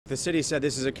The city said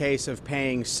this is a case of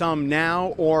paying some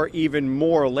now or even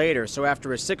more later. So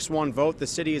after a 6-1 vote, the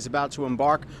city is about to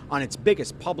embark on its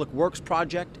biggest public works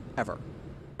project ever.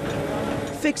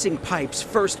 Fixing pipes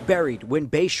first buried when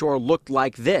Bayshore looked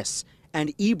like this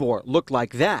and Ybor looked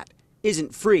like that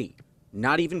isn't free.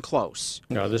 Not even close.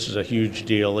 No, this is a huge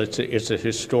deal. It's a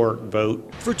historic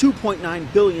vote. For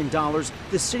 $2.9 billion,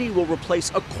 the city will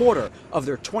replace a quarter of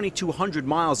their 2,200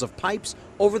 miles of pipes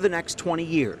over the next 20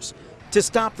 years. To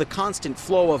stop the constant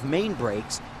flow of main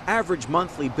breaks, average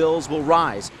monthly bills will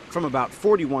rise from about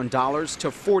 $41 to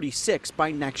 $46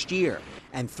 by next year,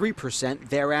 and 3%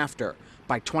 thereafter.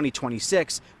 By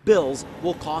 2026, bills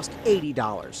will cost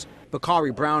 $80.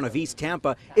 Bakari Brown of East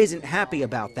Tampa isn't happy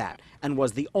about that and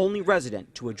was the only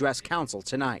resident to address council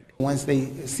tonight. Once they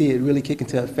see it really kick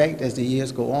into effect as the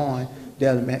years go on,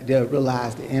 they'll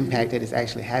realize the impact that it's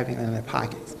actually having on their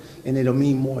pockets. And it'll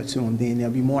mean more to them then.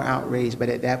 They'll be more outraged, but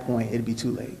at that point, it'll be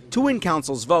too late. To win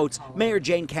council's votes, Mayor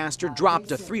Jane Castor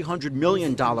dropped a $300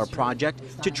 million project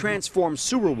to transform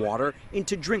sewer water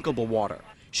into drinkable water.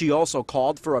 She also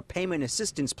called for a payment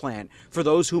assistance plan for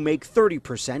those who make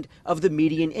 30% of the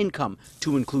median income,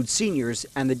 to include seniors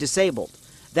and the disabled.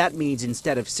 That means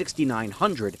instead of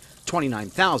 $6,900,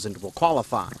 $29,000 will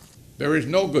qualify. There is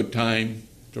no good time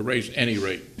to raise any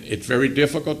rate. It's very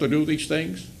difficult to do these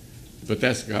things, but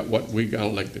that's what we got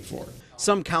elected for.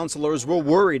 Some councilors were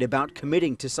worried about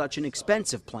committing to such an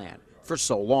expensive plan for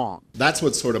so long. That's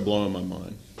what's sort of blowing my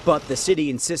mind. But the city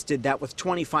insisted that with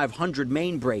 2,500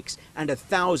 main breaks and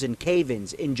 1,000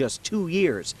 cave-ins in just 2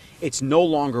 years, it's no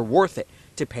longer worth it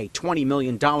to pay $20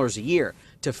 million a year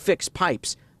to fix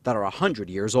pipes that are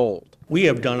 100 years old. We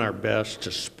have done our best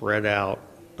to spread out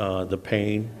the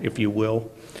pain, if you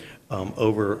will,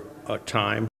 over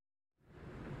time.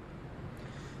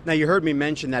 Now, you heard me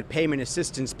mention that payment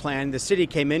assistance plan. The city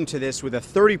came into this with a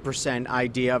 30%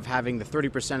 idea of having the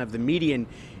 30% of the median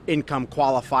income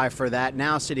qualify for that.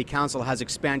 Now, City Council has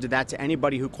expanded that to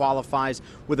anybody who qualifies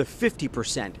with a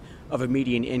 50% of a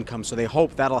median income. So they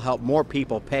hope that'll help more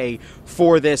people pay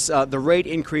for this. The rate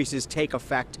increases take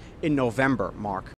effect in November, Mark.